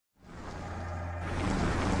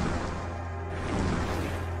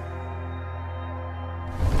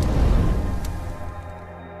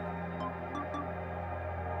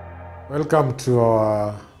Welcome to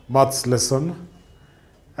our maths lesson,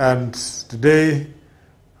 and today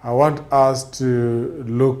I want us to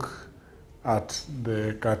look at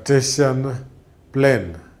the Cartesian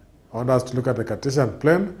plane. I want us to look at the Cartesian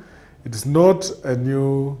plane. It is not a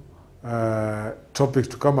new topic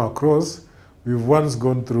to come across. We've once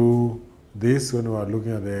gone through this when we were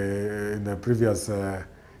looking at in the previous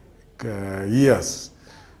years.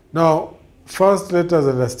 Now, first, let us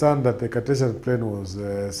understand that the Cartesian plane was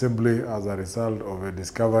simply as a result of a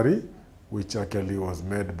discovery which actually was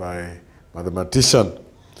made by a mathematician.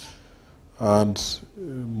 And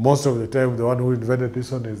most of the time, the one who invented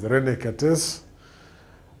this one is René Cartes.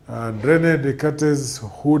 And René Descartes,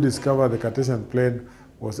 who discovered the Cartesian plane,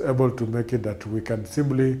 was able to make it that we can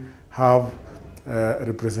simply have a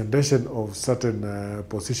representation of certain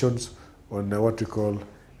positions on what we call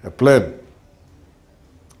a plane.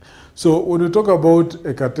 So when we talk about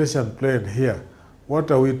a Cartesian plane here, what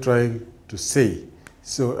are we trying to say?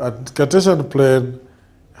 So a Cartesian plane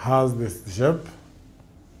has this shape.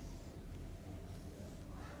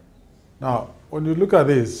 Now, when you look at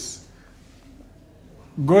this,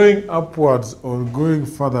 going upwards or going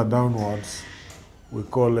further downwards, we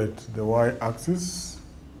call it the y-axis.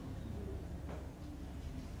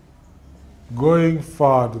 Going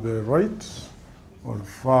far to the right or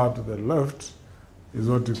far to the left is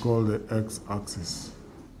what we call the x-axis.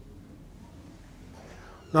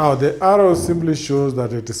 Now, the arrow simply shows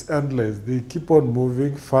that it is endless. They keep on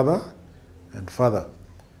moving further and further.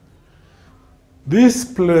 This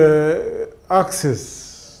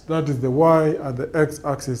axis, that is the y and the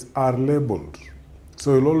x-axis, are labeled.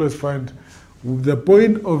 So you'll always find the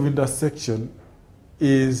point of intersection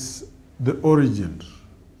is the origin.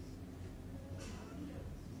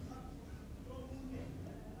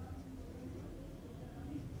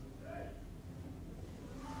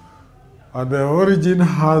 And the origin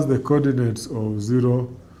has the coordinates of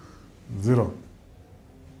 0, 0.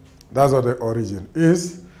 That's what the origin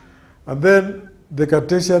is. And then the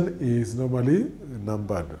Cartesian is normally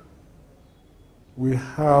numbered. We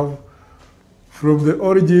have from the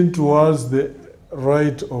origin towards the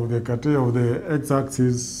right of the Cartesian, of the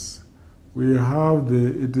x-axis, we have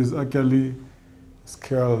it is actually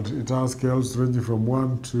scaled. It has scales ranging from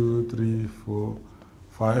 1, 2, 3, 4,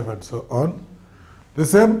 5, and so on. The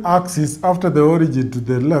same axis after the origin to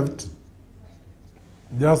the left,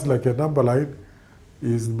 just like a number line,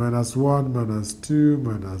 is -1, -2,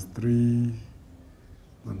 -3,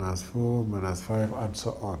 -4, -5, and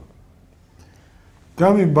so on.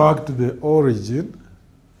 Coming back to the origin,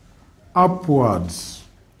 upwards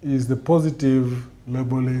is the positive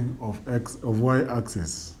labeling of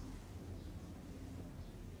y-axis,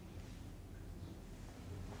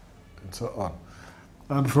 and so on.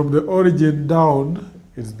 And from the origin down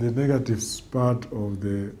is the negative part of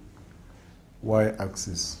the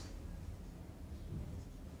y-axis.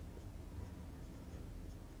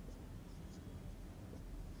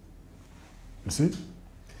 You see?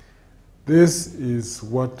 This is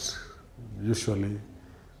what usually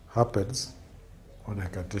happens on a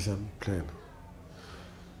Cartesian plane.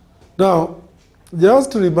 Now,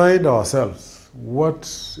 just to remind ourselves, what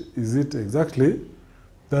is it exactly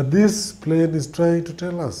that this plane is trying to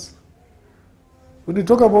tell us? When we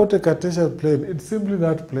talk about a Cartesian plane, it's simply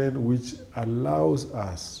that plane which allows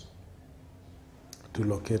us to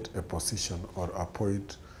locate a position or a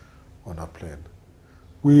point on a plane.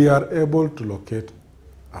 We are able to locate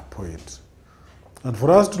a point. And for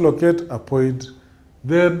us to locate a point,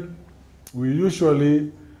 then we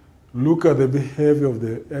usually look at the behavior of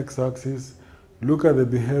the x-axis, look at the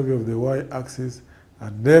behavior of the y-axis,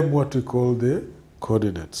 and name what we call the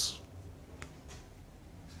coordinates.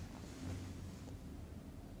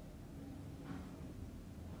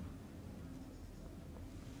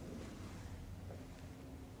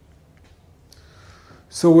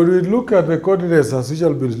 So when we look at the coordinates, as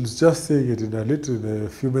usual, we'll just saying it in a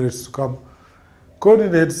few minutes to come.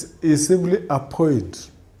 Coordinates is simply a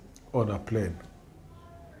point on a plane.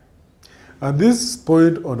 And this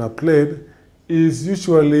point on a plane is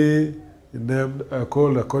usually named,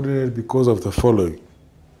 called a coordinate because of the following.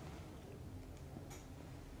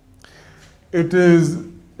 It is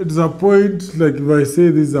a point, like if I say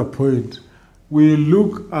this is a point, we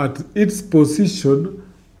look at its position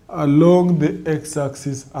along the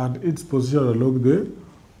x-axis and its position along the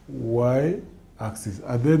y-axis.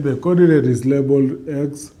 And then the coordinate is labeled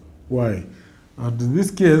x, y. And in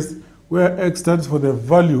this case, where x stands for the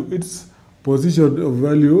value, its position of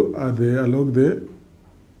value are along the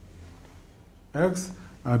x,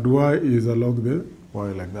 and y is along the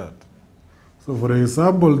y, like that. So for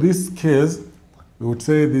example, this case, we would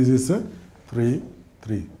say this is a 3,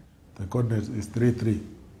 3. The coordinate is 3, 3.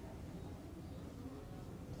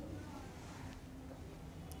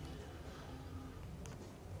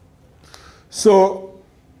 So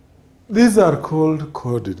these are called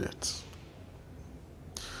coordinates.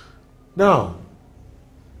 Now,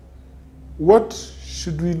 what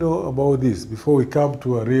should we know about this before we come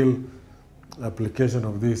to a real application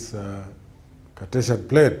of this Cartesian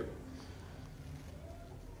plane?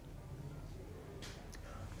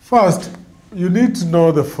 First, you need to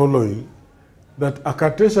know the following, that a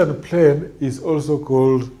Cartesian plane is also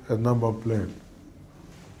called a number plane.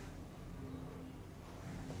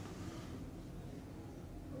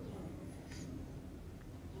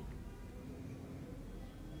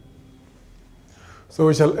 So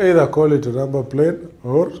we shall either call it a number plane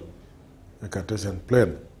or a Cartesian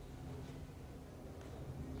plane.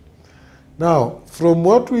 Now, from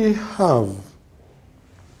what we have,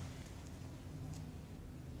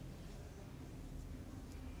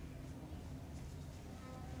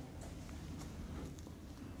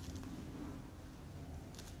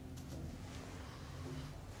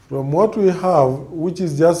 which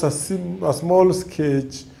is just a small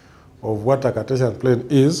sketch of what a Cartesian plane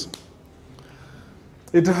is,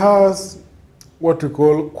 it has what we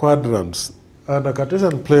call quadrants. And a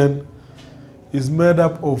Cartesian plane is made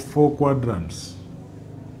up of 4 quadrants.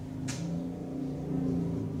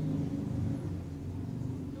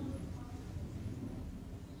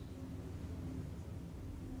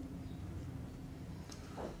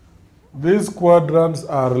 These quadrants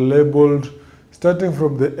are labeled starting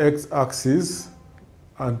from the x-axis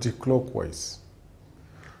anti-clockwise.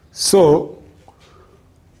 So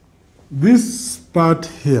this part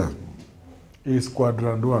here is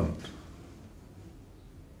quadrant 1.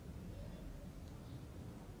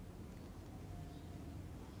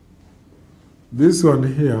 This one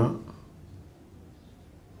here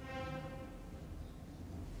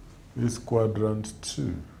is quadrant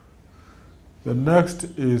 2. The next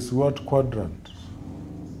is what quadrant?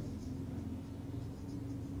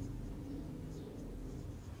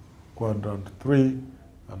 Quadrant 3.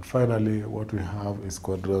 And finally, what we have is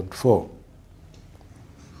quadrant 4.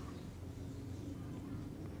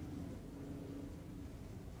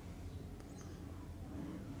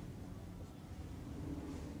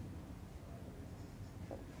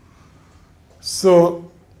 So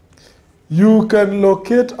you can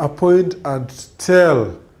locate a point and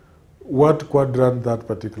tell what quadrant that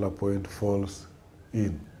particular point falls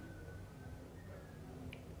in.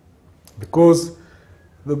 Because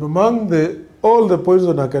among all the points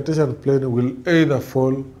on a Cartesian plane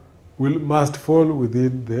must fall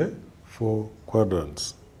within the 4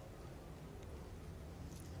 quadrants.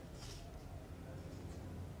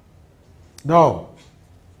 Now,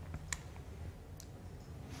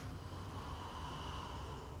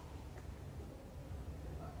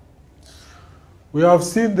 we have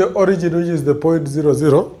seen the origin, which is the point 0,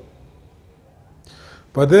 0.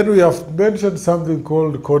 But then we have mentioned something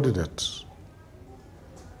called coordinates.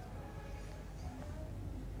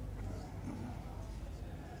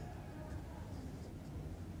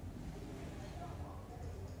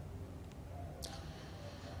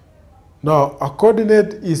 Now, a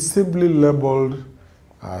coordinate is simply labeled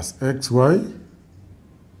as xy,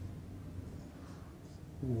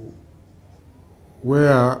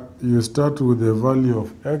 where you start with the value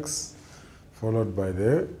of x followed by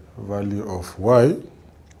the value of y.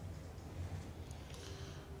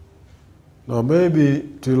 Now, maybe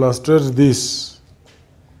to illustrate this,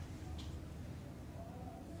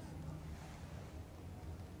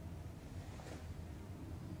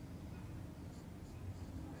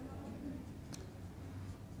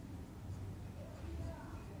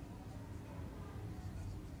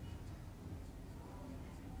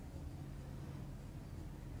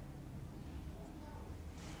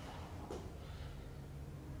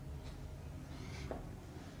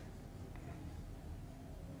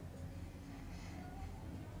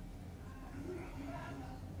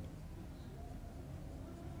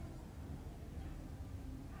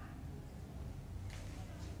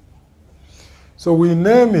 so we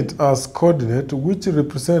name it as coordinate, which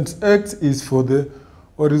represents x is for the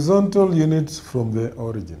horizontal units from the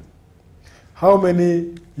origin. How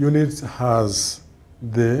many units has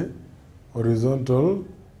the horizontal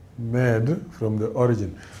made from the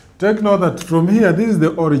origin? Take note that from here, this is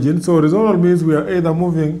the origin. So horizontal means we are either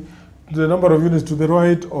moving the number of units to the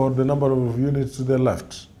right or the number of units to the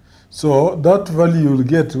left. So that value you will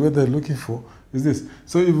get, what they're looking for, is this.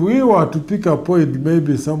 So if we were to pick a point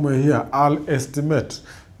maybe somewhere here, I'll estimate.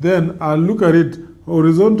 Then I'll look at it,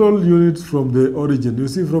 horizontal units from the origin. You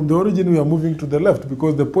see, from the origin we are moving to the left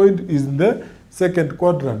because the point is in the second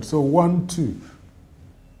quadrant. So 1, 2.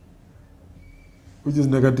 which is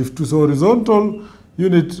negative 2. So horizontal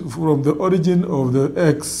unit from the origin of the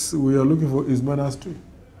x we are looking for is minus 2.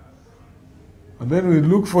 And then we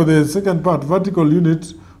look for the second part, vertical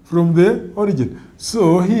unit from the origin.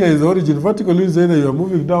 So here is the origin. Vertical unit is either you are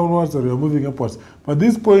moving downwards or you are moving upwards. But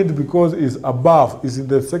this point, because it's above, is in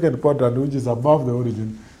the second quadrant, which is above the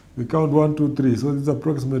origin, we count 1, 2, 3. So this is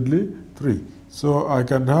approximately 3. So I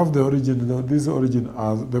can have the origin, this origin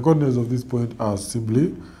as, the coordinates of this point as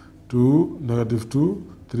simply 2, negative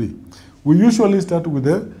 2, 3. We usually start with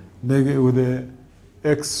the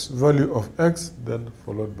x value of x, then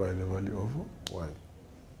followed by the value of y.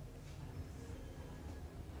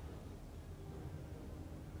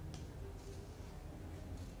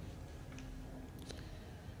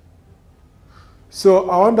 So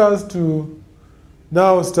I want us to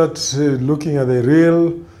now start looking at the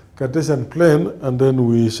real Cartesian plane, and then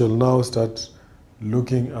we shall now start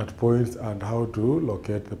looking at points and how to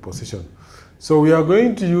locate the position. So we are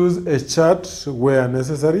going to use a chart where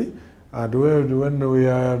necessary, and when we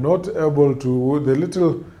are not able to, the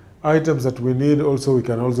little items that we need also we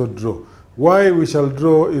can also draw. Why we shall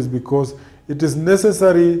draw is because it is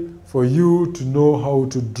necessary for you to know how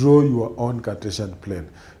to draw your own Cartesian plane.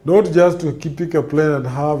 Not just to pick a plane and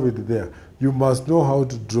have it there. You must know how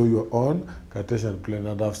to draw your own Cartesian plane.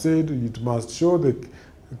 And I've said it must show the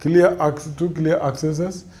clear two clear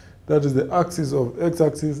axes. That is the axis of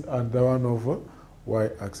x-axis and the one of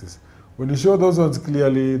y-axis. When you show those ones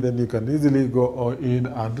clearly, then you can easily go in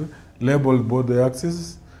and label both the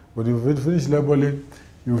axes. When you finish labeling,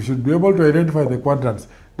 you should be able to identify the quadrants.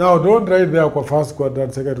 Now, don't write there first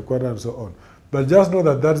quadrant, second quadrant, and so on. But just know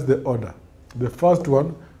that that's the order. The first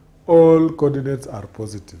one, all coordinates are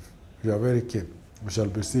positive. You are very keen. We shall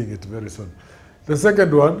be seeing it very soon. The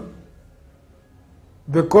second one,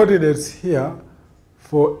 the coordinates here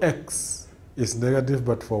for x is negative,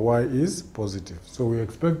 but for y is positive. So we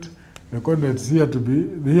expect the coordinates here to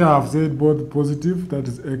be, here I've said both positive, that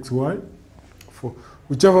is x, y, for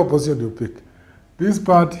whichever position you pick. This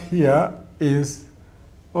part here is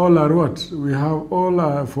all are what? We have all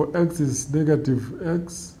are, for x is negative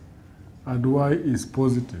x and y is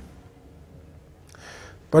positive.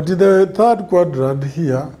 But in the third quadrant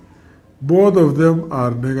here, both of them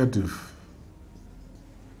are negative.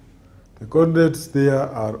 The coordinates there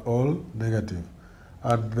are all negative.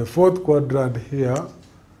 And the fourth quadrant here,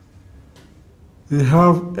 they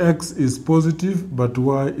have x is positive, but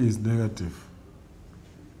y is negative.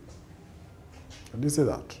 Can you see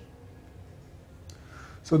that?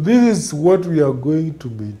 So this is what we are going to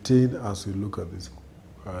maintain as we look at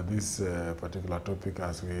this particular topic,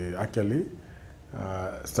 as we actually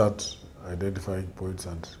start identifying points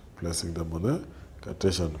and placing them on a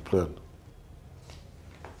Cartesian plane.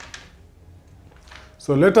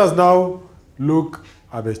 So let us now look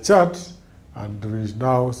at the chart, and we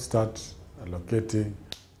now start allocating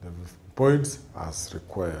the points as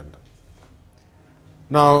required.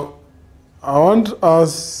 Now, I want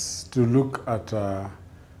us to look at a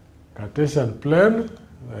Cartesian plane,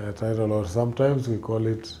 title, or sometimes we call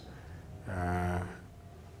it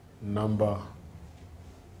number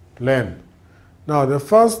plane. Now, the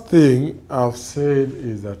first thing I've said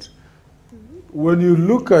is that when you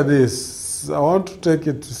look at this, I want to take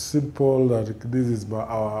it simple, that this is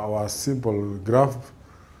our simple graph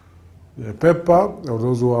paper. Or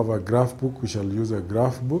those who have a graph book, we shall use a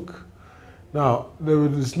graph book. Now,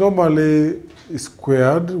 it's normally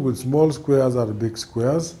squared with small squares and big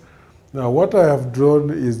squares. Now, what I have drawn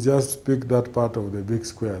is just pick that part of the big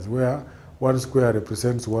squares where one square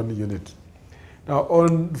represents one unit. Now,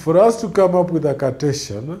 for us to come up with a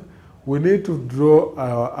Cartesian, we need to draw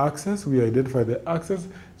our axis. We identify the axis.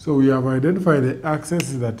 So we have identified the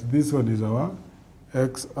axis, that this one is our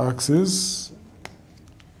x-axis.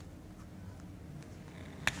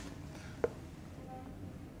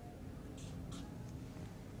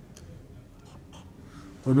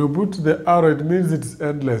 When you put the arrow, it means it's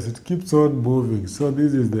endless. It keeps on moving. So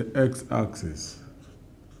this is the x-axis.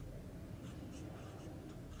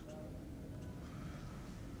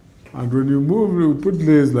 And when you move, you put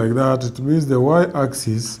this like that, it means the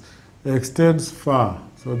y-axis extends far.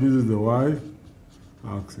 So this is the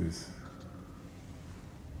y-axis.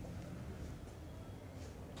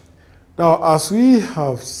 Now, as we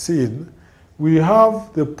have seen, we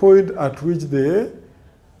have the point at which the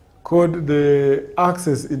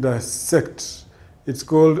axis intersect. It's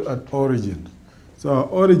called an origin. So our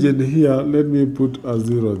origin here, let me put a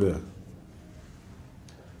 0 there.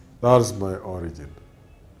 That's my origin.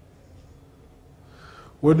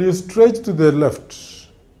 When you stretch to the left,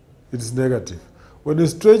 it's negative. When you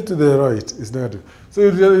stretch to the right, it's negative. So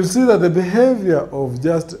you see that the behavior of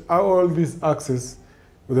just all these axes,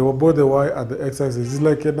 both the y and the x-axis, is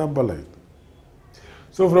like a number line.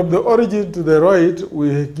 So from the origin to the right,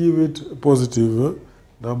 we give it positive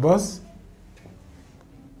numbers.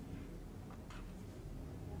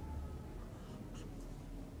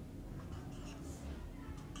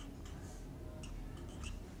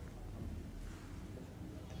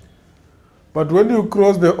 But when you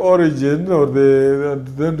cross the origin and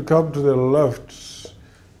then come to the left,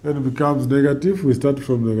 then it becomes negative. We start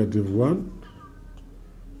from -1,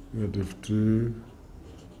 -2,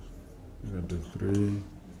 -3,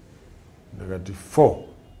 -4.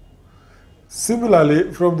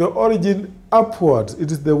 Similarly, from the origin upwards,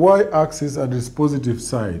 it is the y-axis and its positive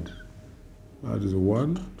side. That is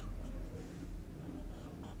 1.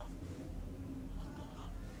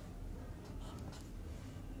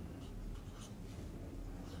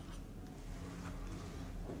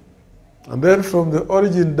 And then from the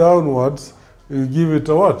origin downwards, you give it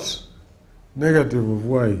a what? Negative of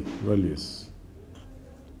y values.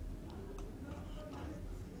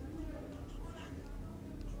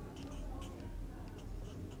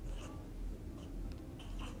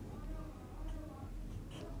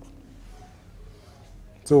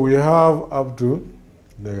 So we have up to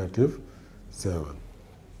 -7.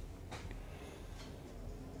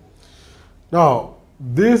 Now,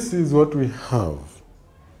 this is what we have.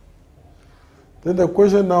 Then the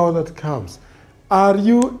question now that comes, are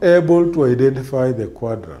you able to identify the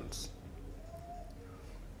quadrants?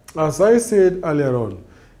 As I said earlier on,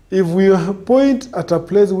 if we point at a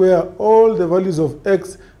place where all the values of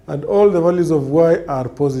x and all the values of y are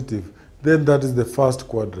positive, then that is the first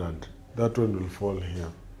quadrant. That one will fall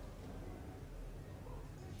here.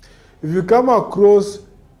 If you come across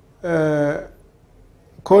a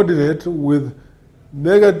coordinate with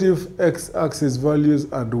negative x-axis values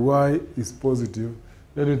and y is positive,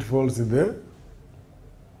 then it falls in the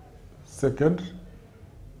second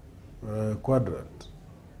quadrant.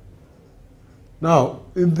 Now,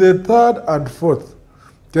 in the third and fourth,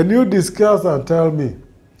 can you discuss and tell me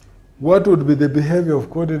what would be the behavior of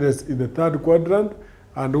coordinates in the third quadrant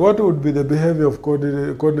and what would be the behavior of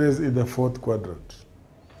coordinates in the fourth quadrant?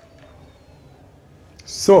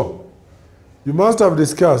 So, you must have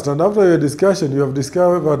discussed, and after your discussion, you have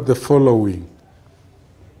discovered the following.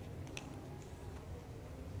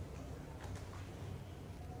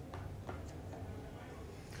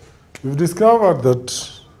 You've discovered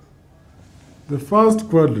that the first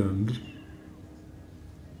quadrant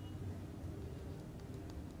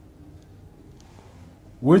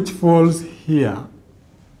which falls here,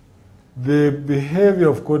 the behavior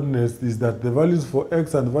of coordinates is that the values for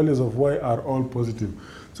x and values of y are all positive.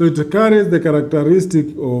 So it carries the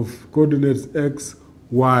characteristic of coordinates x,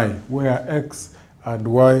 y, where x and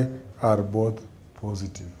y are both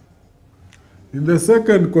positive. In the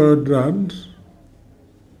second quadrant,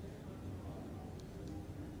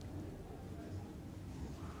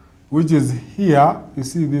 which is here, you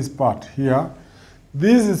see this part here,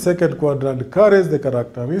 this second quadrant carries the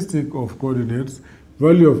characteristic of coordinates.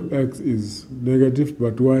 Value of x is negative,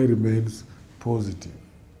 but y remains positive.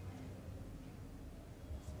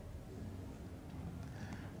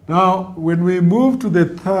 Now, when we move to the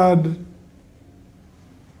third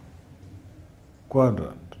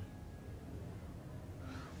quadrant,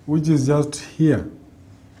 which is just here,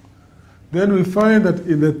 then we find that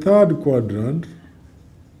in the third quadrant,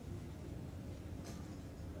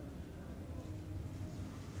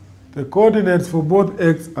 the coordinates for both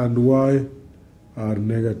x and y are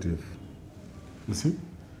negative. You see?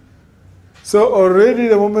 So already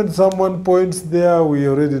the moment someone points there, we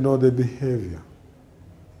already know the behavior.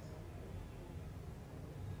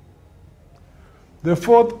 The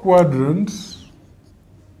fourth quadrant,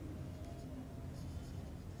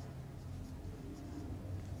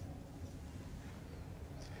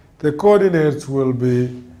 the coordinates will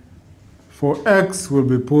be, for x will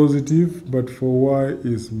be positive, but for y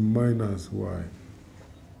is minus y.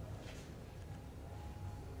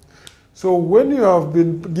 So when you have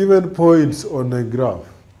been given points on a graph,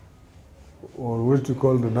 or what you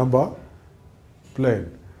call the number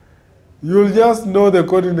plane, you'll just know the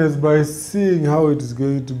coordinates by seeing how it is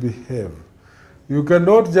going to behave. You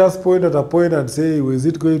cannot just point at a point and say, is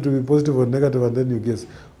it going to be positive or negative, and then you guess.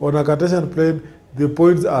 On a Cartesian plane, the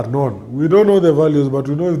points are known. We don't know the values, but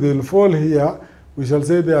we know if they'll fall here, we shall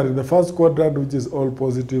say they are in the first quadrant, which is all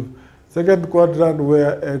positive. Second quadrant,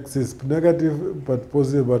 where x is negative but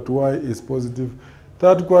positive, but y is positive.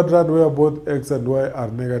 Third quadrant, where both x and y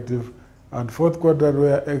are negative. And fourth quadrant,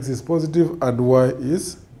 where x is positive and y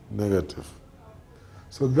is negative.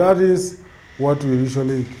 So that is what we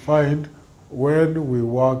usually find when we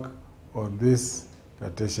work on this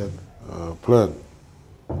Cartesian plane.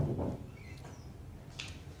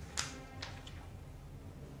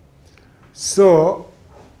 So,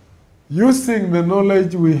 using the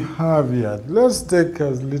knowledge we have here, let's take a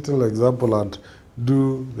little example and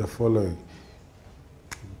do the following.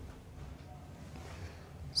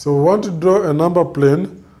 So we want to draw a number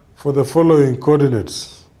plane for the following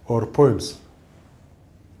coordinates or points.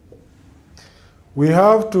 We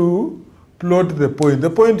have to plot the point. The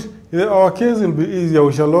point, in our case, will be easier.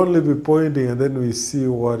 We shall only be pointing and then we see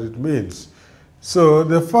what it means. So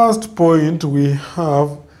the first point we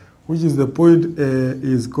have, which is the point A,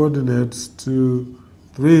 is coordinates 2,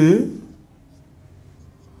 3.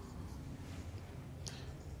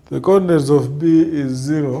 The coordinates of B is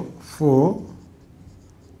 0, 4.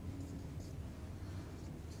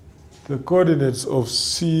 The coordinates of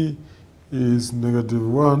C is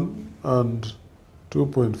 -1 and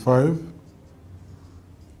 2.5.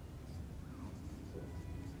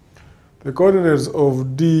 The coordinates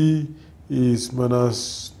of D is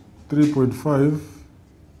 -3.5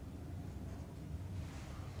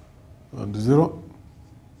 and 0.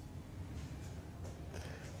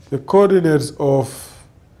 The coordinates of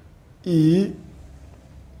E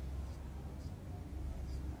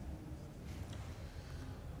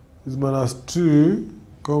is -2,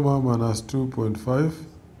 -2.5.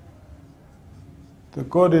 The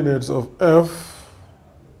coordinates of F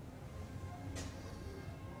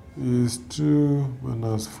is 2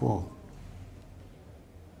 - 4.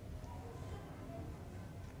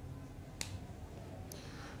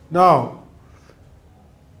 Now,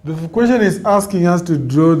 the question is asking us to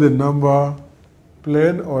draw the number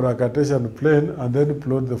plane or a Cartesian plane and then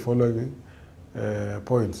plot the following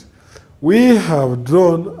points. We have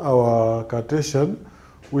drawn our Cartesian.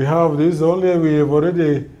 We have this only, we have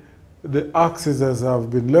already, the axes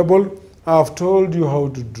have been labeled. I have told you how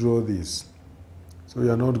to draw this. So we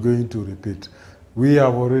are not going to repeat. We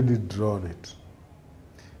have already drawn it.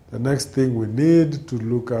 The next thing we need to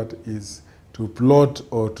look at is to plot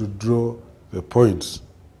or to draw the points.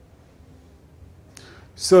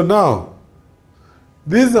 So now,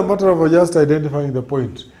 this is a matter of just identifying the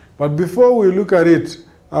point. But before we look at it,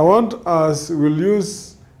 I want us, we'll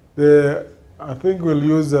use the, I think we'll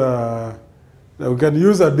use, we can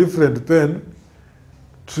use a different pen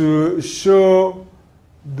to show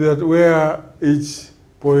that where each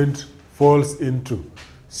point falls into.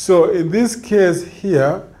 So in this case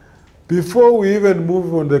here, before we even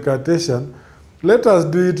move on the Cartesian, let us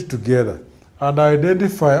do it together and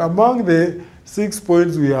identify among the 6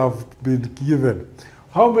 points we have been given,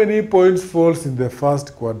 how many points falls in the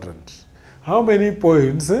first quadrant? How many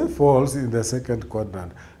points falls in the second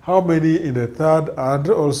quadrant? How many in the third and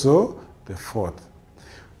also the fourth?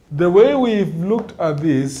 The way we've looked at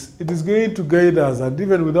this, it is going to guide us, and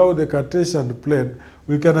even without the Cartesian plane,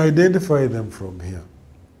 we can identify them from here.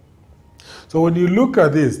 So when you look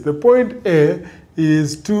at this, the point A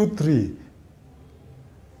is 2, 3.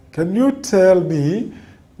 Can you tell me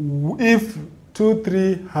if 2,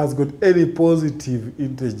 3 has got any positive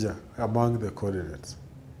integer among the coordinates?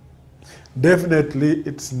 Definitely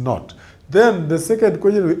it's not. Then the second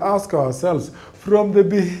question we ask ourselves, from the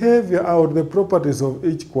behavior out, the properties of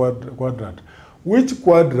each quadrant, which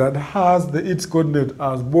quadrant has its coordinate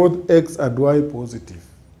as both x and y positive?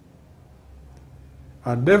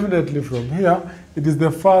 And definitely from here, it is the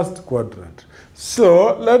first quadrant.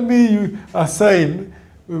 So let me assign,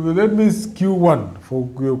 let me Q1 for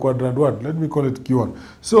quadrant 1. Let me call it Q1.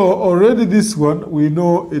 So already this one, we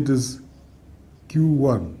know it is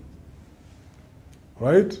Q1.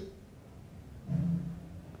 Right?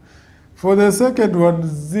 For the second one,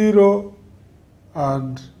 0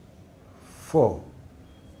 and 4.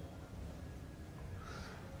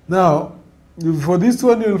 Now, for this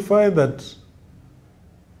one, you'll find that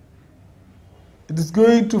it is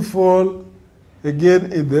going to fall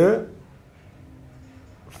again in the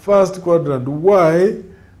first quadrant. Why?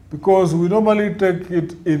 Because we normally take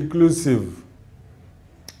it inclusive.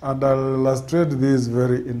 And I'll illustrate this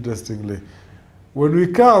very interestingly. When we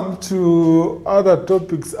come to other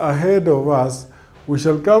topics ahead of us, we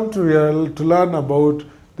shall come to learn about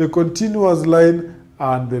the continuous line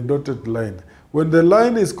and the dotted line. When the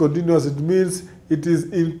line is continuous, it means it is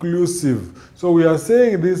inclusive. So we are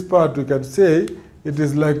saying this part, we can say, it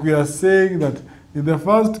is like we are saying that in the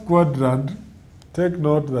first quadrant, take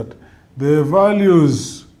note that the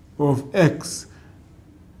values of x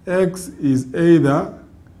is either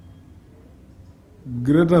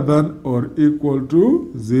greater than or equal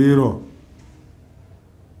to 0.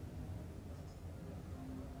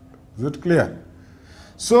 Is it clear?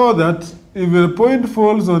 So that if a point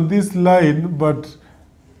falls on this line, but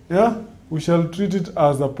we shall treat it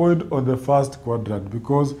as a point on the first quadrant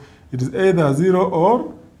because it is either 0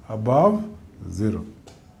 or above 0.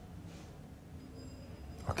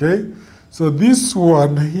 Okay? So this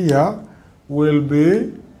one here will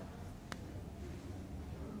be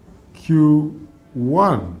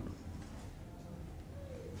Q1.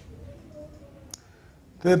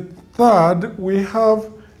 The third, we have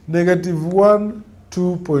 -1,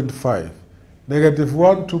 2.5.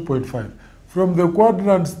 -1, 2.5. From the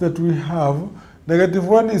quadrants that we have,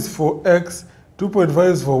 -1 is for x,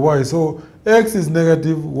 2.5 is for y. So x is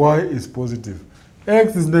negative, y is positive.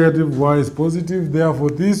 X is negative, y is positive.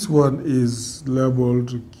 Therefore, this one is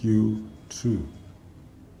labeled Q2.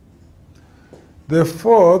 The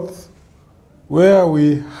fourth, where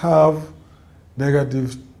we have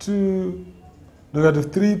 -2,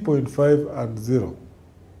 -3.5 and 0.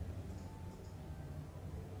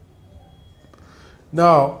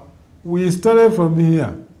 Now, we started from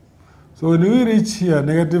here. So when we reach here,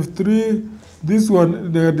 -3, this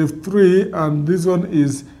one -3, and this one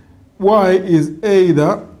is, y is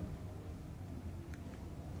either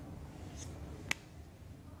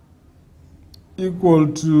equal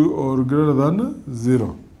to or greater than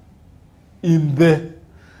 0. In the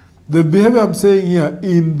behavior I'm saying here,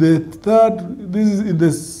 in the third, this is in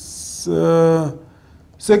the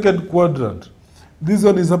second quadrant. This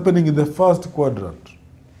one is happening in the first quadrant.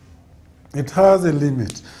 It has a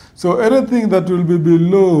limit. So anything that will be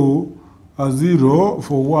below a 0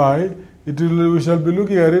 for y, we shall be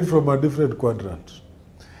looking at it from a different quadrant.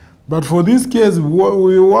 But for this case,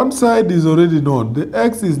 one side is already known. The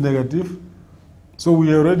x is negative, so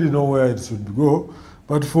we already know where it should go.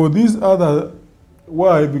 But for this other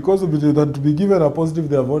y, because of it that to be given a positive,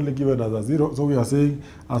 they have only given us a 0. So we are saying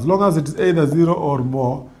as long as it is either 0 or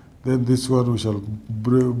more, then this one we shall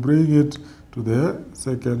bring it to the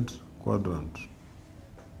second quadrant.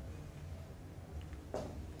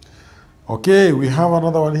 Okay, we have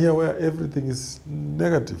another one here where everything is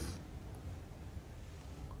negative.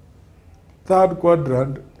 Third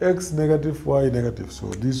quadrant, x negative, y negative. So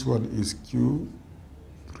this one is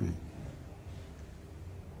Q3.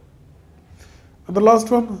 And the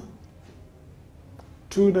last one,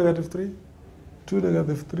 2, -3. 2,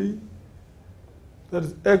 -3. That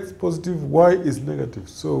is x positive, y is negative.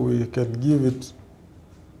 So we can give it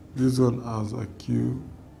this one as a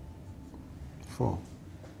Q4.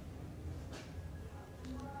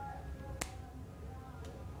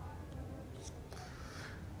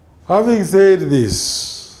 Having said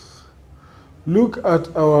this, look at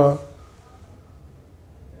our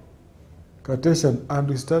Cartesian and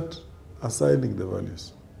we start assigning the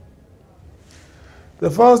values. The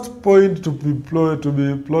first point to be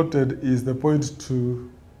plotted is the point 2,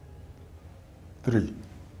 3.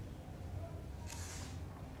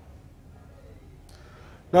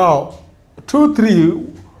 Now, 2, 3,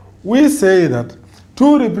 we say that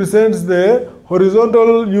 2 represents the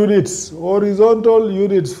horizontal units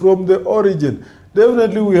from the origin.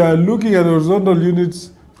 Definitely we are looking at horizontal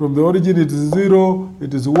units from the origin. It is 0,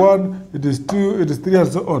 it is 1, it is 2, it is 3,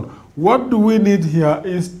 and so on. What do we need here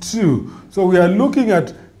is 2. So we are looking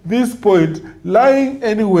at this point lying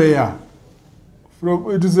anywhere.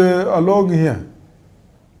 It is along here.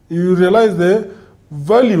 You realize the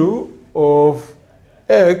value of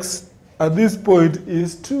x at this point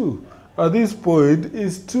is 2. At this point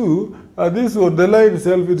is 2. At this one, the line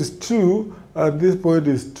itself it is 2. At this point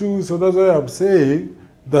is 2. So that's why I'm saying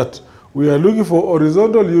that we are looking for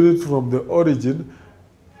horizontal units from the origin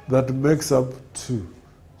that makes up 2.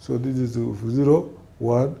 So this is 0,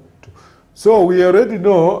 1, 2. So we already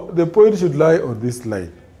know the point should lie on this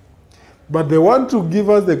line. But the one to give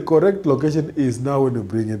us the correct location is now when we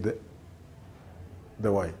bring in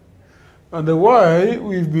the y. And the y,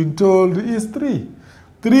 we've been told, is 3.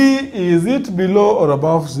 3, is it below or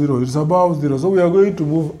above 0? It's above 0. So we are going to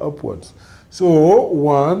move upwards. So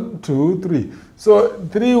 1, 2, 3. So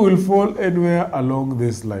 3 will fall anywhere along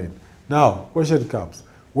this line. Now, question comes.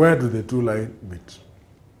 Where do the two lines meet?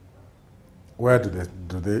 Where do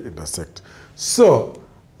they intersect? So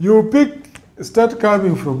you start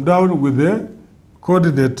coming from down with the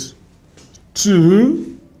coordinate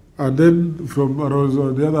 2, and then from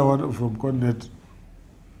the other one from coordinate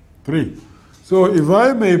 3. So if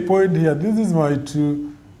I may point here, this is my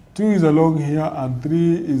 2. 2 is along here, and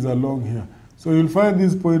 3 is along here. So you'll find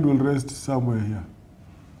this point will rest somewhere here.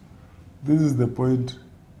 This is the point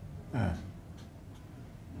F.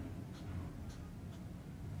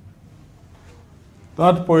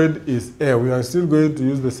 That point is A. We are still going to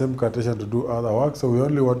use the same Cartesian to do other work, so we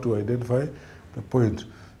only want to identify the point.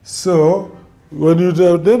 So When you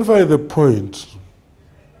identify the point,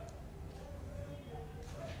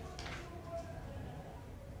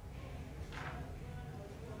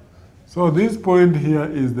 so this point here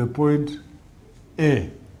is the point A.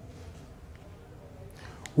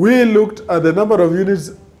 We looked at the number of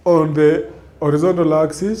units on the horizontal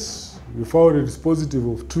axis. We found it's positive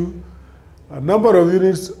of 2. A number of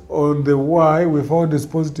units on the y, we found it's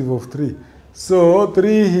positive of 3. So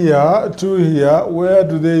 3 here, 2 here, where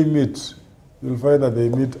do they meet? You'll find that they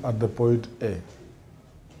meet at the point A.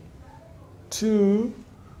 2,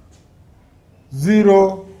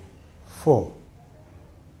 0, 4.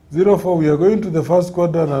 0, 4, we are going to the first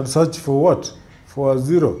quadrant and search for what? For a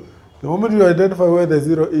 0. The moment you identify where the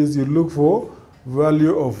 0 is, you look for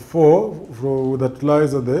value of 4 that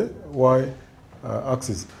lies on the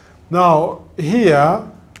y-axis. Now, here,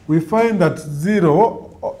 we find that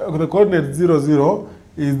 0, the coordinate 0, 0,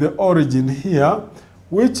 is the origin here,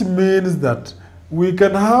 which means that we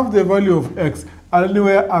can have the value of x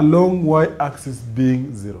anywhere along y-axis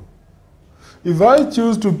being 0. If I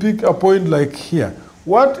choose to pick a point like here,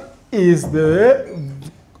 what is the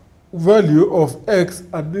value of x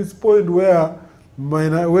at this point where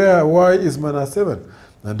y is minus 7?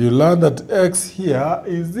 And you learn that x here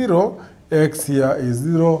is 0, x here is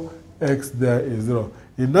 0, x there is 0.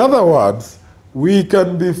 In other words, we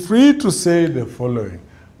can be free to say the following.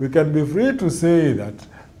 We can be free to say that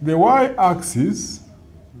the y-axis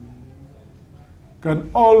can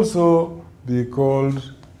also be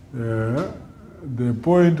called the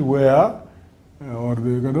point where, or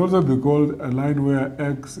they can also be called a line where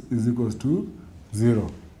x is equals to 0.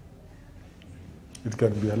 It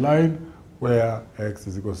can be a line where x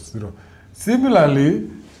is equals to 0. Similarly,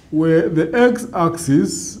 where the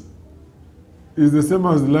x-axis is the same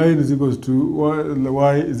as the line is equals to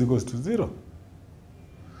y is equals to 0.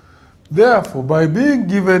 Therefore, by being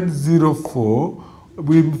given 0, 4,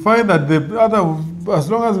 we find that the other, as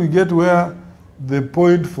long as we get where the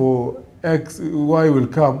point for x, y will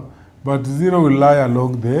come, but 0 will lie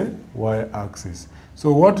along the y-axis.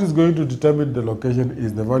 So what is going to determine the location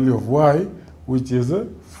is the value of y, which is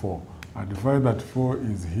 4. And we find that 4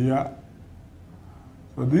 is here.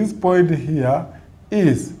 So this point here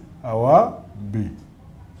is our B.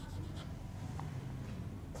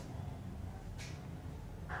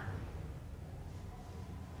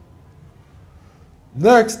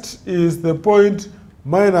 Next is the point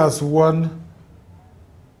minus 1,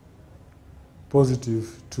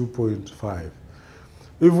 positive 2.5.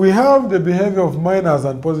 If we have the behavior of minus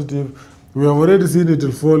and positive, we have already seen it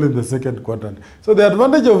will fall in the second quadrant. So the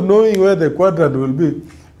advantage of knowing where the quadrant will be,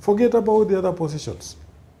 forget about the other positions.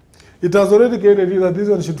 It has already guaranteed that this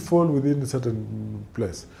one should fall within a certain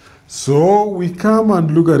place. So we come and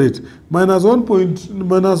look at it. Minus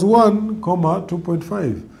 1, comma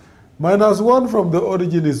 2.5. Minus 1 from the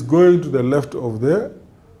origin is going to the left of the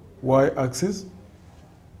y-axis.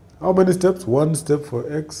 How many steps? 1 step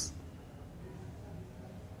for x.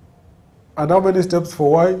 And how many steps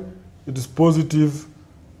for y? It is positive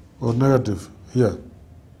or negative here.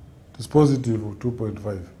 It is positive of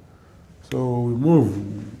 2.5. So we move.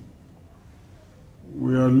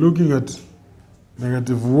 We are looking at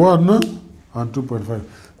negative 1 and 2.5.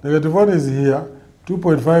 Negative 1 is here.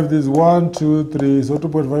 2.5, this is 1, 2, 3. So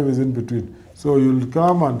 2.5 is in between. So you'll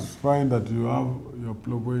come and find that you have your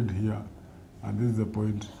point here. And this is the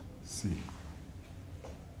point C.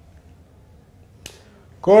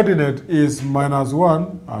 Coordinate is minus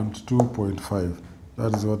 1 and 2.5.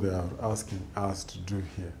 That is what they are asking us to do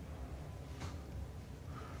here.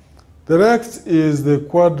 The next is the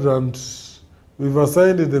quadrant. We've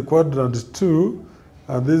assigned it the quadrant 2,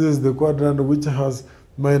 and this is the quadrant which has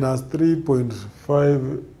minus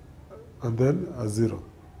 3.5 and then a 0.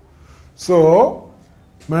 So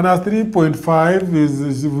minus 3.5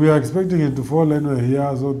 is, we are expecting it to fall anywhere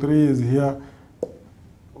here, so 3 is here.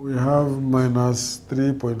 We have minus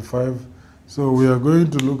 3.5. So we are going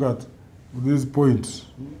to look at this point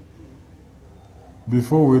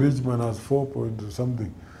before we reach minus 4 point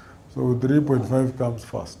something. So 3.5 comes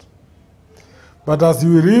first. But as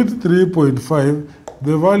you read 3.5,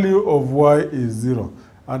 the value of y is 0.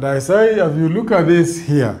 And I say, if you look at this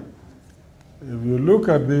here,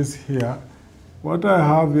 what I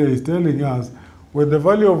have here is telling us when the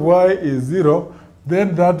value of y is 0,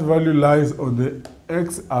 then that value lies on the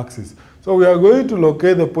x-axis. So we are going to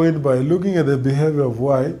locate the point by looking at the behavior of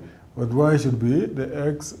y, but y should be the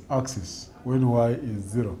x-axis when y is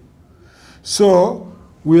 0. So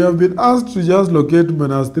we have been asked to just locate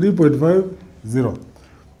minus 3.5, 0.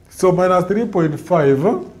 So minus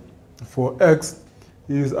 3.5 for x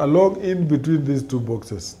is along in between these two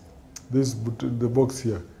boxes. The box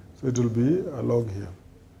here. So it will be along here.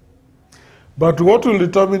 But what will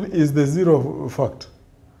determine is the 0 fact.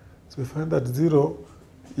 So we find that 0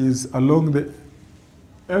 is along the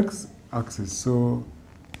x-axis. So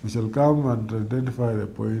we shall come and identify the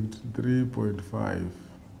point 3.5.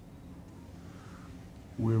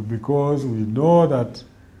 Because we know that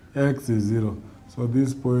x is 0. So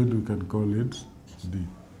this point we can call it D.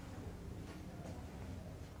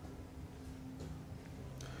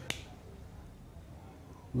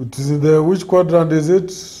 It is in the, which quadrant is it?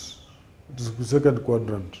 It is the second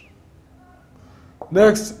quadrant.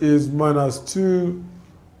 Next is -2,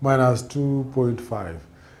 -2.5.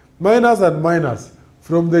 Minus and minus.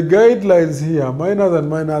 From the guidelines here, minus and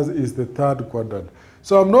minus is the third quadrant.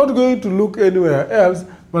 So I'm not going to look anywhere else,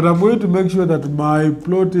 but I'm going to make sure that my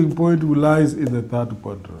plotting point lies in the third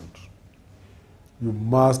quadrant. You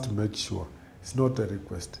must make sure. It's not a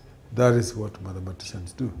request. That is what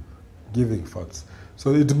mathematicians do, giving facts.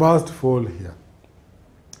 So it must fall here.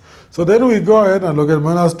 So then we go ahead and look at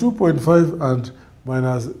 -2.5 and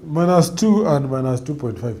 -2 and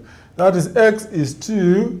 -2.5. That is x is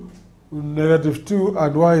 2, -2,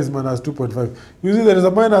 and y is -2.5. You see there is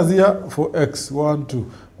a minus here for x, 1, 2.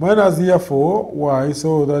 Minus here for y,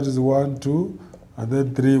 so that is 1, 2, and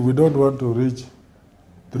then 3. We don't want to reach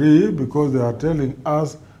 3 because they are telling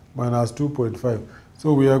us -2.5.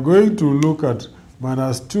 So we are going to look at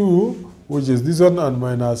 -2, which is this one, and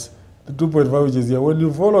 -2.5, which is here. When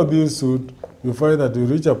you follow this suit, you find that you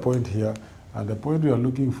reach a point here, and the point we are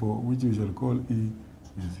looking for, which we shall call E,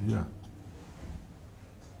 is here.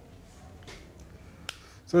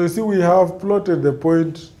 So you see we have plotted the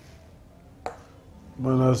point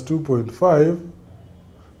 -2.5,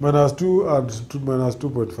 -2 and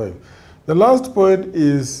 -2.5. The last point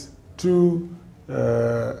is 2,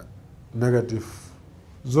 negative.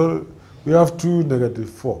 So we have 2,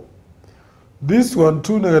 -4. This one,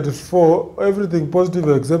 2, -4, everything positive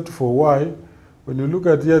except for y. When you look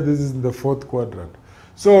at here, this is in the fourth quadrant.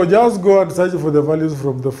 So just go and search for the values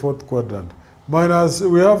from the fourth quadrant.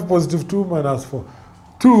 We have +2, -4.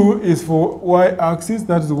 2 is for y-axis,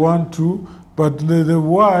 that is 1, 2, but the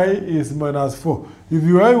y is -4. If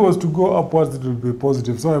your y was to go upwards, it will be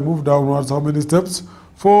positive. So I move downwards, how many steps?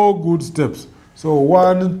 4 good steps. So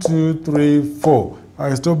 1, 2, 3, 4.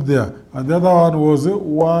 I stop there. And the other one was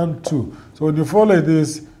 1, 2. So when you follow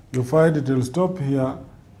this, you find it will stop here,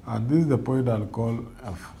 and this is the point I'll call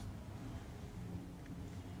F.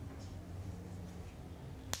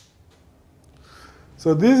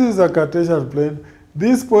 So this is a Cartesian plane.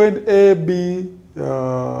 This point AB, we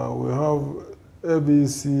have A, B,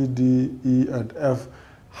 C, D, E, and F,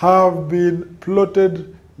 have been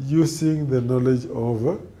plotted using the knowledge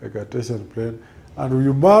of a Cartesian plane, and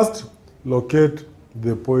you must locate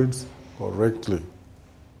the points correctly.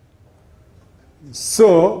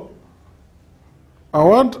 So I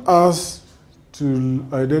want us to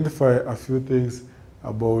identify a few things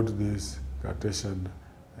about this Cartesian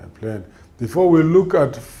plane before we look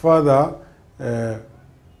at further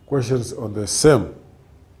questions on the same.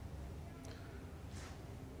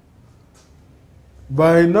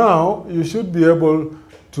 By now, you should be able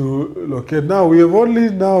to locate. Now, we have only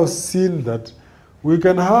now seen that we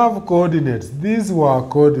can have coordinates. These were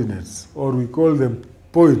coordinates, or we call them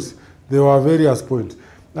points. They were various points.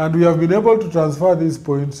 And we have been able to transfer these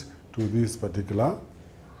points to this particular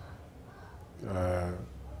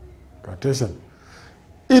Cartesian.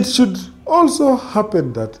 It should also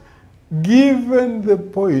happen that given the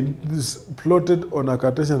point is plotted on a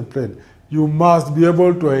Cartesian plane, you must be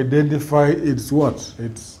able to identify its what?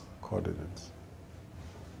 Its coordinates.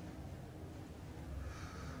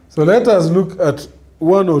 So let us look at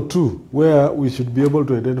 1 or 2 where we should be able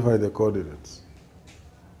to identify the coordinates.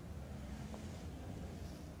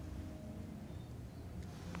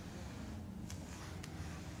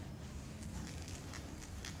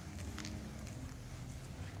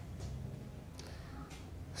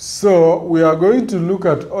 So we are going to look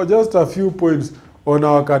at just a few points on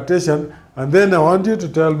our Cartesian, and then I want you to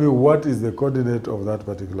tell me what is the coordinate of that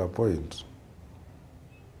particular point.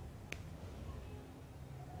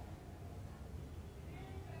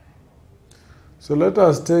 So let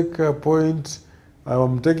us take a point.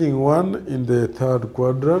 I'm taking one in the third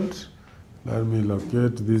quadrant. Let me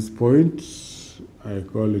locate this point. I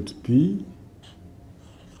call it P.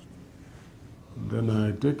 Then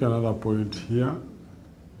I take another point here.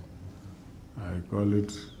 I call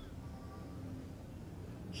it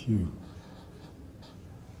Q.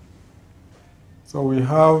 So we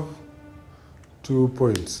have 2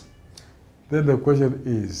 points. Then the question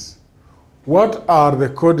is, what are the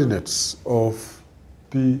coordinates of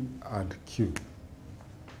P and Q?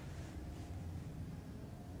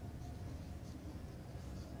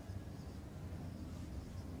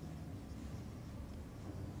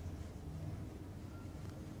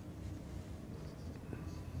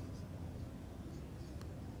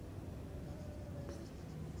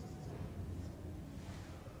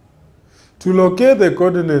 To locate the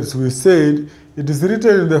coordinates, we said it is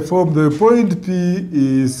written in the form the point P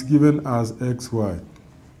is given as xy,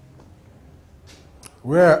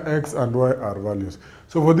 where x and y are values.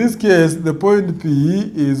 So for this case, the point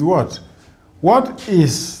P is what? What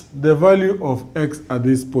is the value of x at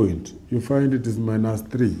this point? You find it is minus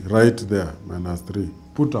 3, right there, minus 3.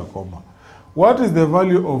 Put a comma. What is the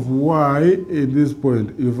value of y in this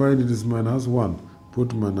point? You find it is minus 1.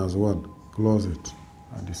 Put minus 1, close it.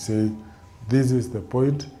 And you say, this is the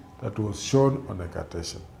point that was shown on the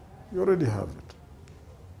Cartesian. You already have it.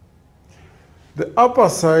 The upper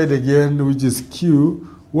side again, which is Q,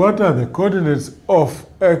 what are the coordinates of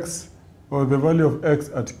x, or the value of x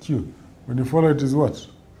at Q? When you follow it is what?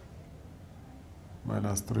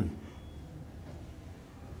 Minus 3.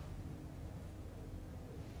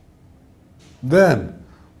 Then,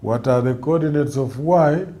 what are the coordinates of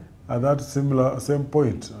y at that same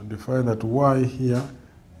point? And you find that y here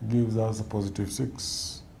gives us a positive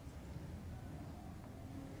 6.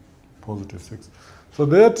 Positive 6. So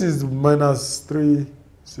that is minus 3,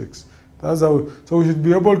 6. That's how. So we should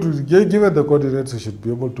be able to, given the coordinates, we should be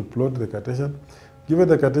able to plot the Cartesian. Given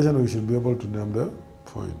the Cartesian, we should be able to name the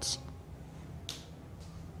points.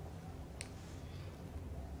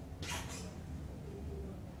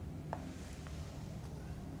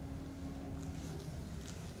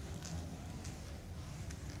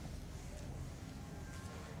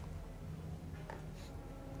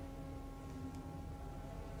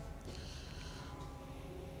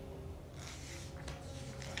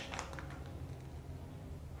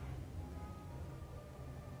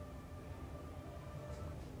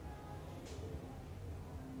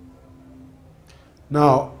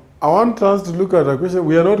 Now, I want us to look at a question.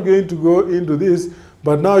 We are not going to go into this,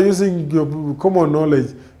 but now using your common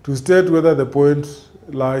knowledge to state whether the point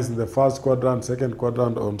lies in the first quadrant, second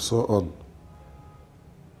quadrant, and so on.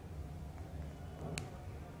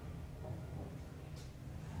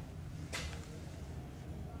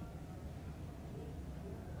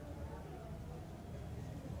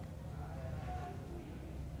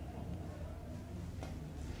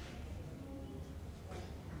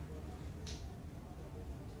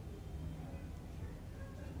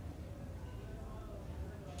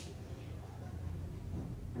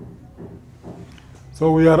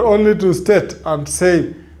 So we are only to state and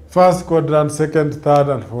say first quadrant, second, third,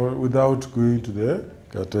 and fourth without going to the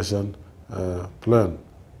Cartesian plane.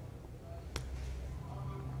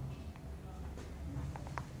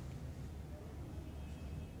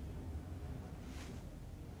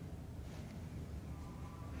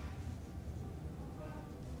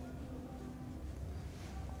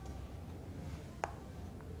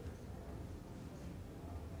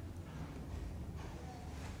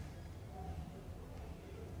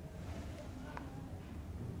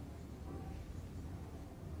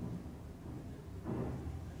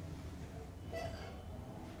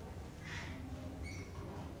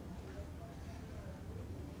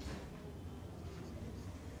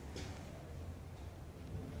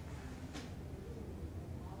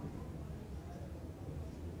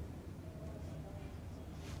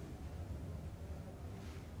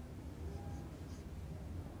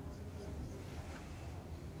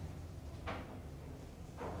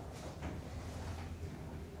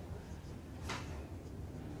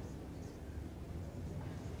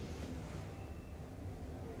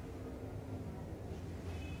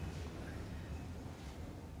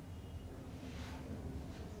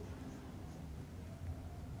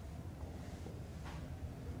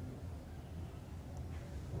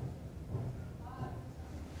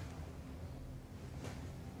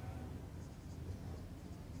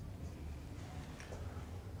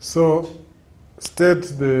 So state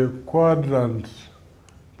the quadrant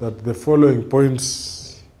that the following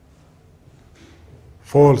points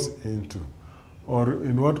falls into, or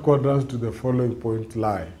in what quadrants do the following points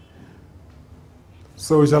lie.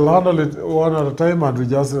 So we shall handle it one at a time, and we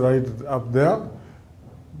just write it up there.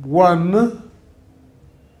 1,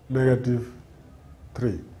 negative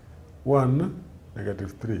 3. 1,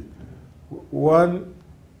 negative 3. 1,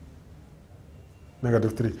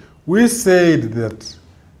 negative 3. We said that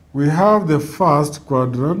we have the first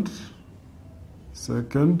quadrant,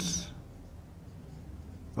 second,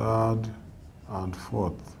 third, and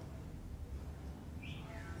fourth.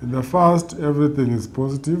 In the first, everything is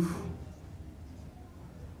positive.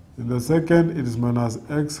 In the second, it is minus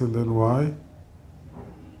x and then y.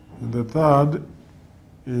 In the third,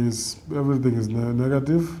 everything is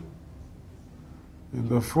negative. In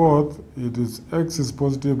the fourth, it is x is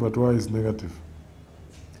positive but y is negative.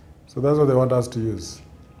 So that's what they want us to use.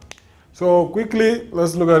 So quickly,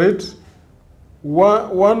 let's look at it.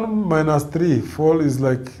 1 minus 3, fall is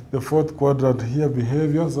like the fourth quadrant here,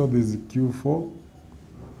 behavior, so this is Q4.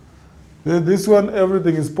 Then this one,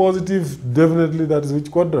 everything is positive, definitely that is which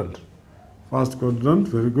quadrant? First quadrant,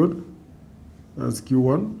 very good. That's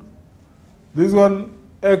Q1. This one,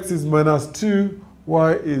 X is minus 2,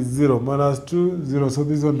 Y is 0. Minus 2, 0, so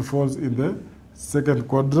this one falls in the second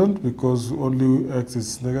quadrant because only X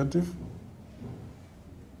is negative.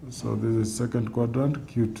 So this is second quadrant,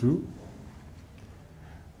 Q2.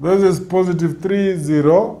 This is positive 3,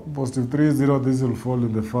 0. Positive 3, 0. This will fall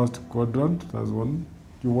in the first quadrant. That's one,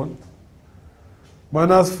 Q1.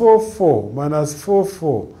 Minus 4, 4. Minus 4,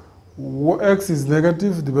 4. X is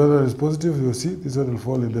negative. The other is positive. You see, this one will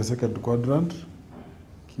fall in the second quadrant,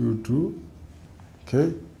 Q2.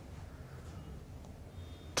 Okay.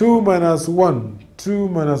 2 minus 1. 2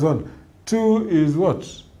 minus 1. 2 is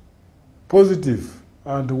what? Positive.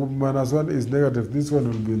 And minus 1 is negative. This one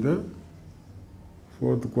will be the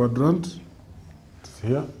fourth quadrant,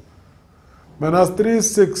 here. Minus 3,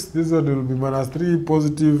 6. This one will be minus 3,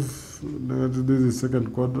 positive, negative. This is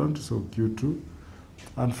second quadrant, so Q2.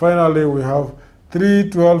 And finally, we have 3,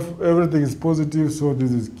 12. Everything is positive, so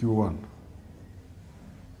this is Q1.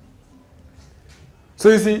 So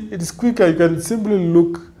you see, it is quicker. You can simply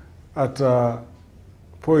look at a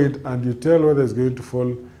point and you tell whether it's going to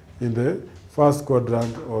fall in the first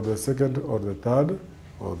quadrant or the second or the third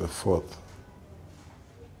or the fourth.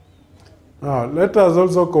 Now, let us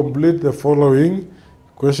also complete the following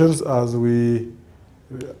questions as we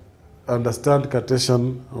understand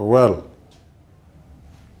Cartesian well.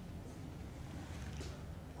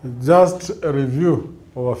 Just a review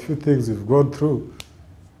of a few things we've gone through.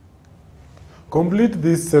 Complete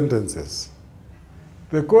these sentences.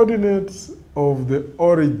 The coordinates of the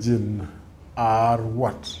origin are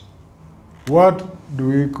what? What do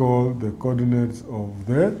we call the coordinates of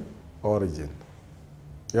the origin?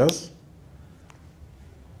 Yes?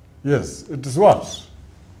 Yes, it is what?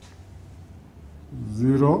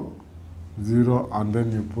 0, 0, and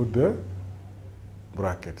then you put the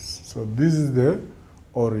brackets. So this is the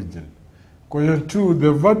origin. Question 2,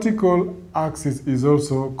 the vertical axis is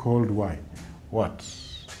also called y. What?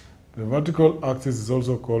 The vertical axis is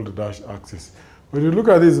also called dash axis. When you look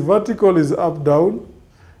at this, vertical is up, down,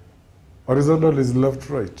 horizontal is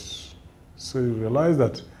left, right. So you realize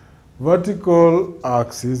that vertical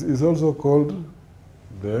axis is also called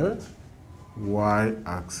the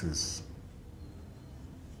y-axis.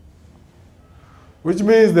 Which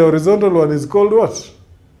means the horizontal one is called what?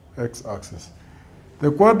 X-axis.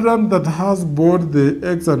 The quadrant that has both the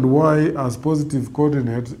x and y as positive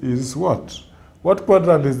coordinates is what? What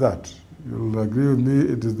quadrant is that? You'll agree with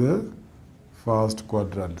me, it is the first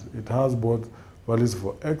quadrant. It has both values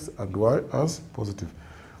for x and y as positive.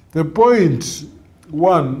 The point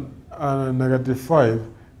 1 and negative 5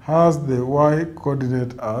 has the y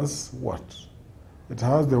coordinate as what? It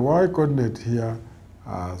has the y coordinate here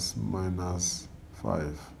as minus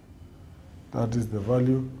 5. That is the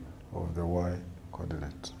value of the y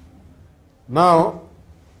coordinate. Now,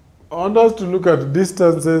 I want us to look at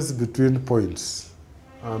distances between points,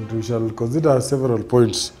 and we shall consider several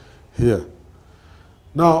points here.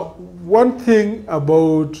 Now, one thing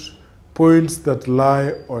about points that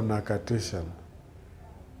lie on a Cartesian.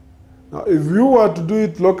 Now, if you were to do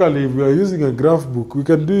it locally, if we are using a graph book, we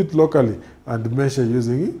can do it locally and measure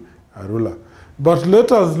using a ruler. But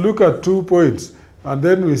let us look at 2 points, and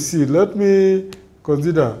then we see. Let me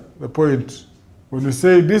consider the point. When we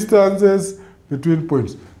say distances between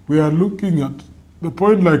points, we are looking at the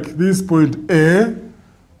point like this point A.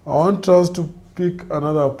 I want us to pick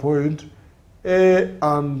another point, A,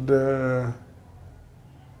 and the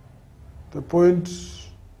point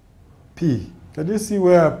P. Can you see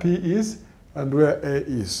where P is and where A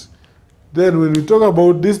is? Then when we talk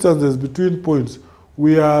about distances between points,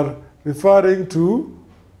 we are referring to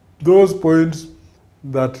those points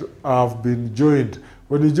that have been joined.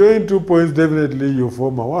 When you join 2 points, definitely you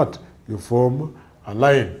form a what? You form a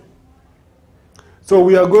line. So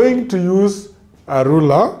we are going to use a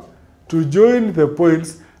ruler to join the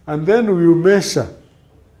points, and then we will measure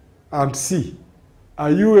and see.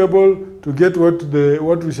 Are you able to get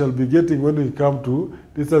what we shall be getting when we come to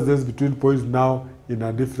distances between points now in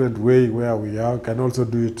a different way where we can also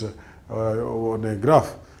do it on a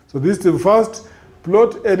graph? So this thing, first,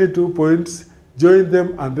 plot any 2 points, join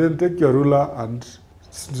them, and then take your ruler and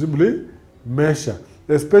simply measure.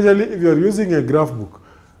 Especially if you're using a graph book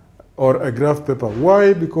or a graph paper.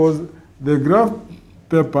 Why? Because the graph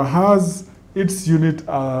paper has its unit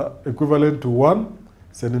equivalent to 1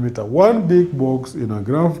 centimeter. One big box in a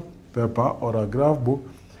graph paper or a graph book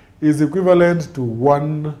is equivalent to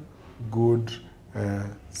 1 good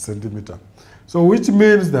centimeter. So which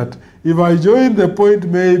means that if I join the point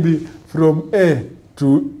maybe from A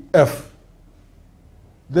to F,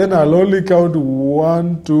 then I'll only count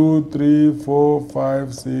 1, 2, 3, 4,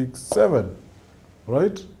 5, 6, 7.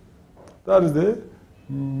 Right? That is the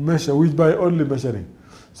measure, which by only measuring.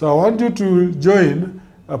 So I want you to join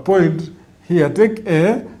a point here. Take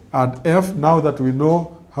A and F. Now that we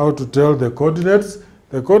know how to tell the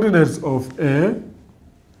coordinates of A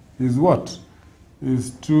is what?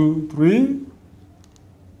 Is 2, 3.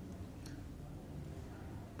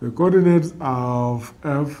 The coordinates of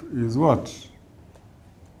F is what?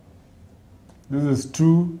 This is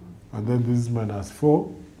 2, and then this is minus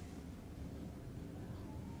 4.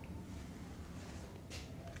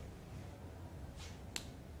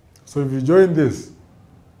 So if you join this,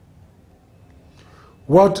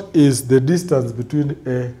 what is the distance between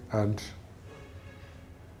A and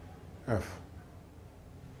F?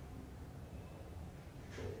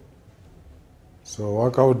 So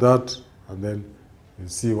work out that, and then you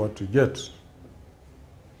see what you get.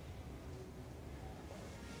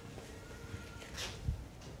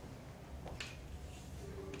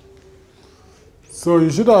 So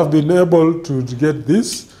you should have been able to get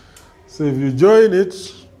this. So if you join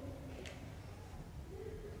it,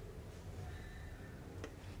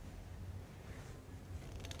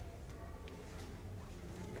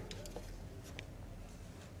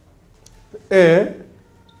 A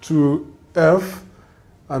to F,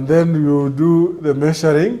 and then you do the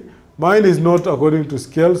measuring. Mine is not according to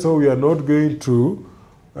scale, so we are not going to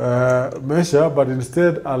measure, but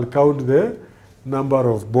instead I'll count the number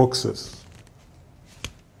of boxes.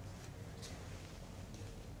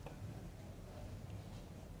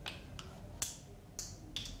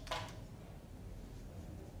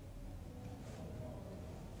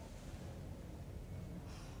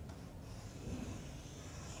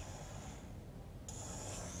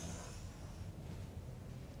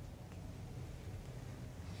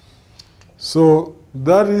 So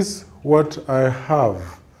that is what I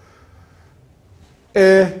have.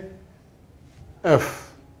 A,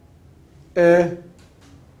 F, A,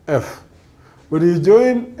 F. When you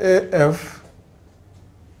join AF,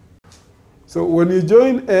 so when you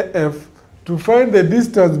join AF, to find the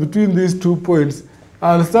distance between these 2 points,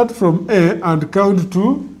 I'll start from A and count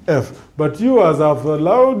to F. But you, as I've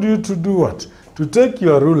allowed you to do what? To take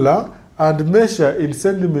your ruler and measure in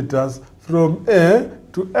centimeters from A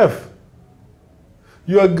to F.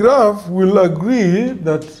 Your graph will agree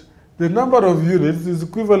that the number of units is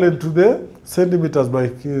equivalent to the centimeters by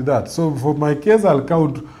that. So for my case, I'll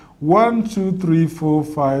count 1, 2, 3, 4,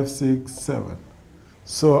 5, 6, 7.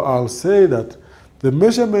 So I'll say that the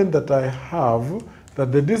measurement that I have,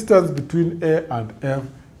 that the distance between A and F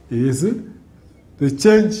is, the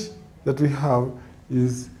change that we have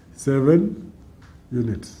is 7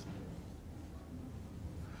 units.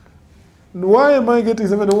 Why am I getting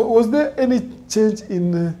 7? Was there any change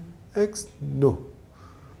in X? No.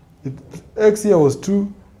 X here was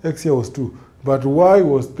 2, X here was 2. But Y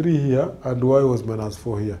was 3 here, and Y was minus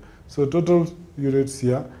 4 here. So total units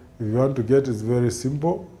here, if you want to get, is very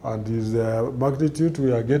simple. And is the magnitude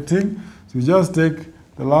we are getting. So you just take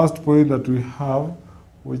the last point that we have,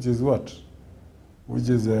 which is what? Which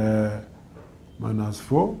is minus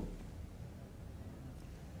 4.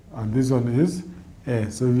 And this one is A.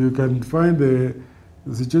 So if you can find the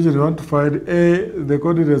situation you want to find, A, the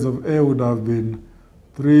coordinates of A would have been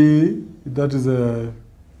 3, that is a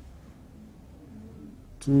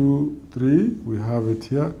 2, 3, we have it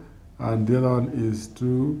here, and the other one is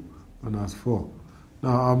 2 minus 4.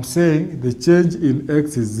 Now I'm saying the change in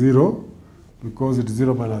X is 0, because it's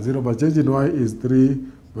 0 minus 0, but change in Y is 3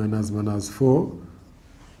 minus 4,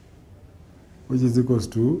 which is equals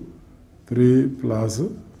to 3 plus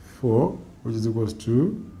 4, which is equals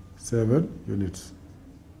to 7 units.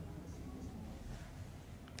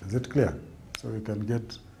 Is it clear? So we can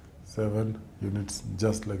get 7 units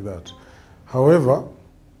just like that. However,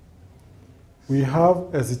 we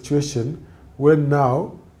have a situation where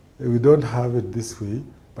now we don't have it this way,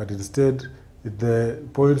 but instead the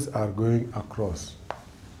points are going across.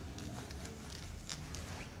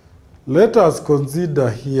 Let us consider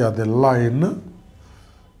here the line,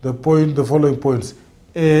 the following points,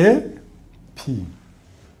 A, P,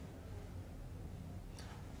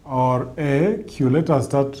 or AQ. Let us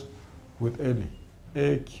start with any.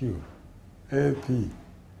 AQ, AP.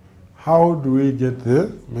 How do we get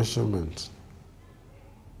the measurement?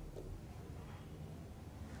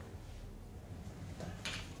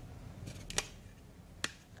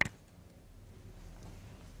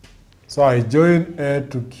 So I join A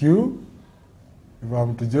to Q. If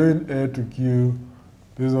I'm to join A to Q,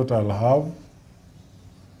 this is what I'll have.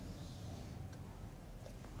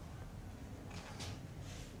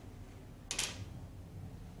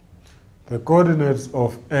 the coordinates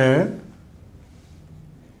of A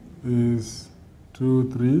is 2,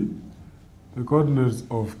 3. The coordinates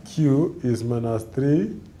of Q is minus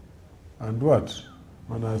 3 and what?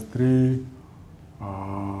 Minus 3,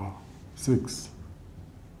 6.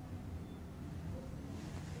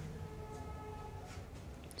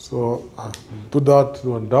 So put that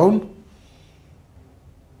one down.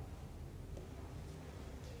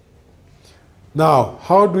 Now,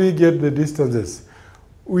 how do we get the distances?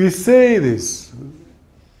 We say this.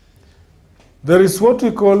 There is what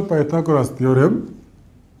we call Pythagoras theorem.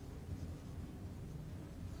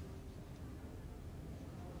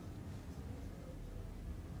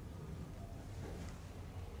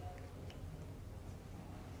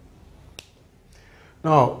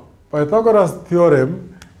 Now, Pythagoras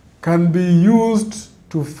theorem can be used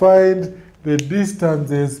to find the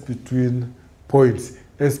distances between points,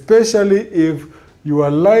 especially if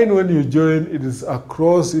your line when you join, it is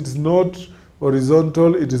across, it's not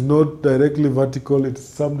horizontal, it is not directly vertical, it's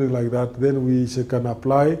something like that, then we can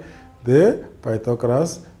apply the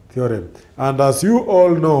Pythagoras theorem. And as you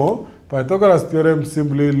all know, Pythagoras theorem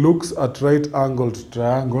simply looks at right-angled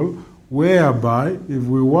triangle, whereby if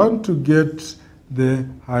we want to get the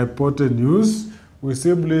hypotenuse, we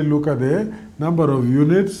simply look at the number of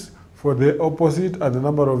units for the opposite and the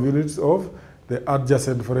number of units of the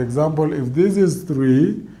adjacent. For example, if this is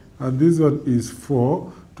 3 and this one is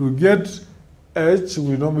 4, to get h,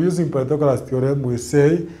 we know using Pythagoras theorem, we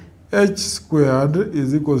say h squared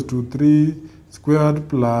is equals to 3 squared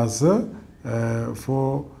plus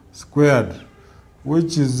 4 squared,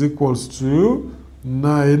 which is equals to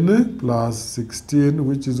 9 plus 16,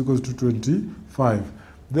 which is equals to 25.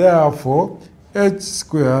 Therefore, h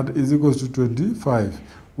squared is equals to 25.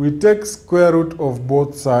 We take square root of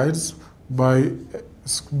both sides by the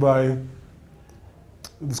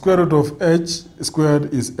square root of h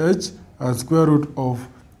squared is h, and square root of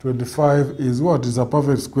 25 is what? Is a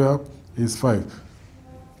perfect square, is 5.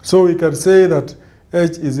 So we can say that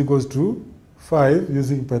h is equals to 5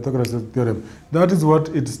 using Pythagoras theorem. That is what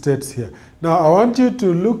it states here. Now I want you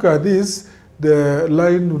to look at this, the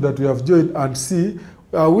line that we have joined, and see,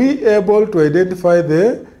 are we able to identify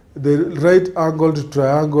the right-angled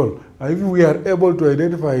triangle? And if we are able to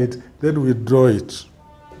identify it, then we draw it.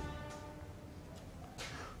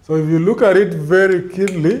 So if you look at it very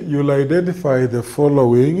keenly, you'll identify the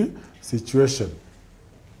following situation.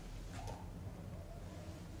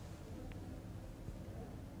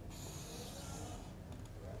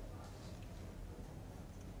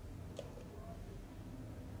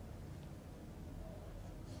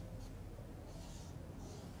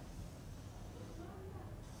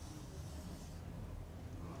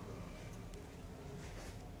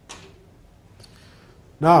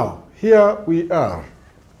 Now, here we are.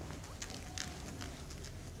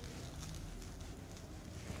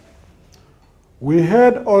 We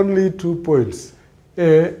had only 2 points,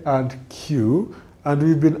 A and Q, and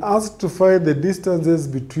we've been asked to find the distances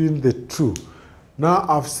between the two. Now,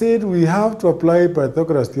 I've said we have to apply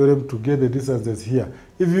Pythagoras theorem to get the distances here.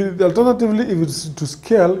 Alternatively, if it's to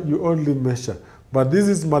scale, you only measure. But this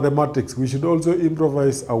is mathematics. We should also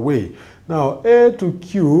improvise away. Now, A to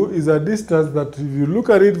Q is a distance that if you look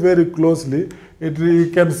at it very closely,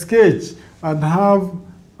 you can sketch and have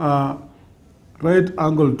a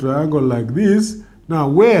right-angled triangle like this. Now,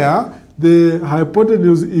 where the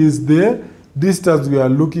hypotenuse is the distance we are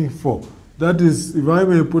looking for. That is, if I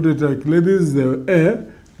may put it like this is the A,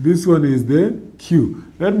 this one is the Q.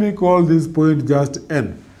 Let me call this point just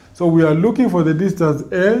N. So we are looking for the distance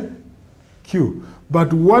A, Q.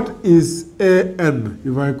 But what is AN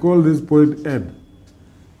if I call this point N?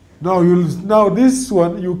 Now this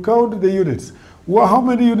one, you count the units. How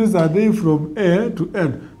many units are they from A to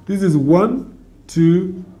N? This is 1,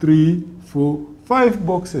 2, 3, 4, 5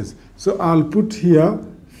 boxes. So I'll put here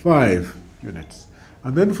 5 units.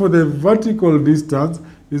 And then for the vertical distance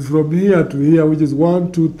is from here to here, which is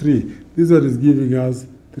 1, 2, 3. This one is giving us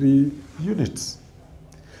 3 units.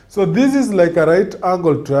 So this is like a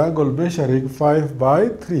right-angled triangle measuring 5 by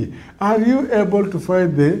 3. Are you able to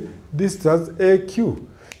find the distance AQ?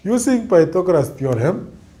 Using Pythagoras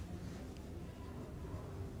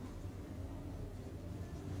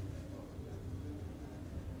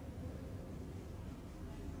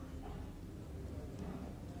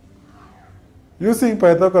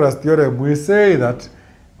theorem, we say that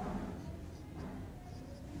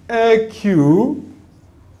AQ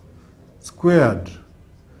squared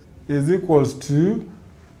is equals to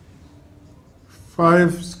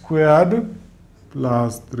 5 squared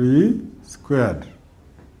plus 3 squared.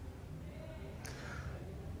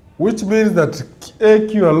 Which means that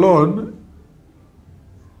AQ alone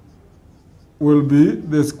will be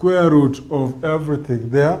the square root of everything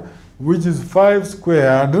there, which is 5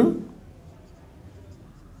 squared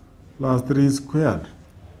plus 3 squared.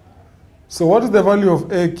 So what is the value of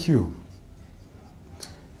AQ?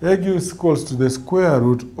 AQ is equals to the square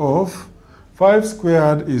root of 5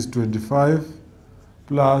 squared is 25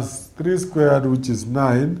 plus 3 squared, which is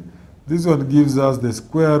 9. This one gives us the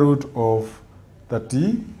square root of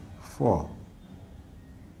 34.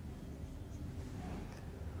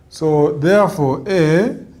 So therefore,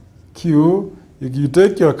 AQ, if you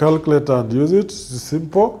take your calculator and use it, it's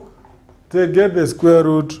simple. Get the square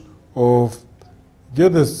root of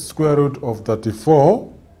 34.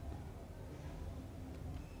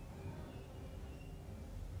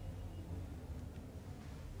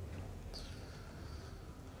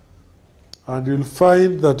 And you'll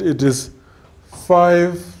find that it is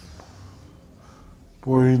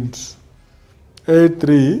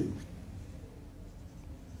 5.83.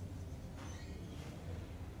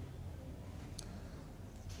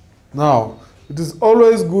 Now, it is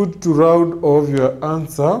always good to round off your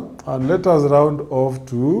answer, and let us round off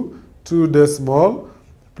to 2 decimal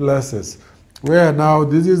places, where now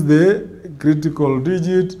this is the critical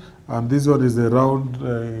digit, and this one is the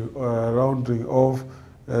rounding off,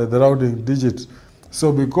 the rounding digit.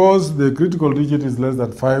 So because the critical digit is less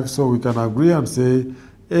than 5, so we can agree and say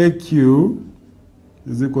AQ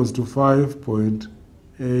is equals to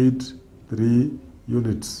 5.83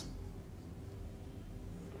 units.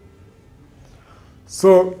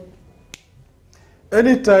 So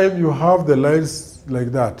anytime you have the lines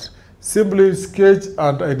like that, simply sketch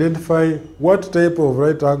and identify what type of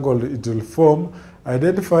right angle it will form.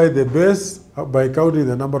 Identify the base by counting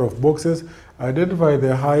the number of boxes. Identify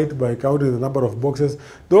the height by counting the number of boxes.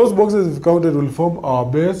 Those boxes, if counted, will form our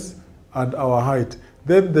base and our height.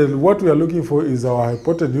 Then what we are looking for is our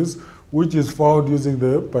hypotenuse, which is found using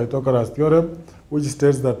the Pythagoras theorem, which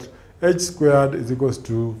states that h squared is equals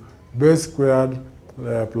to base squared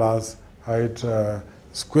plus height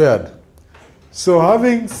squared. So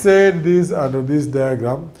having said this under this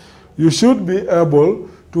diagram, you should be able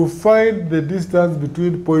to find the distance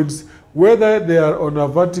between points, whether they are on a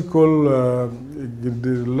vertical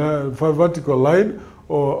line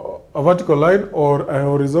or a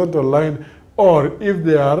horizontal line, or if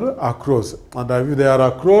they are across. And if they are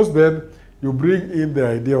across, then you bring in the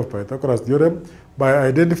idea of Pythagoras theorem by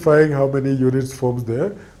identifying how many units forms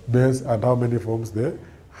the base and how many forms the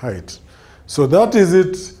height. So that is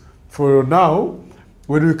it for now.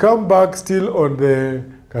 When we come back still on the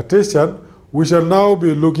Cartesian, we shall now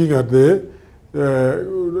be looking at the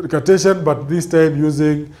Cartesian, but this time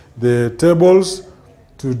using the tables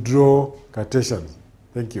to draw Cartesian.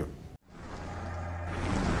 Thank you.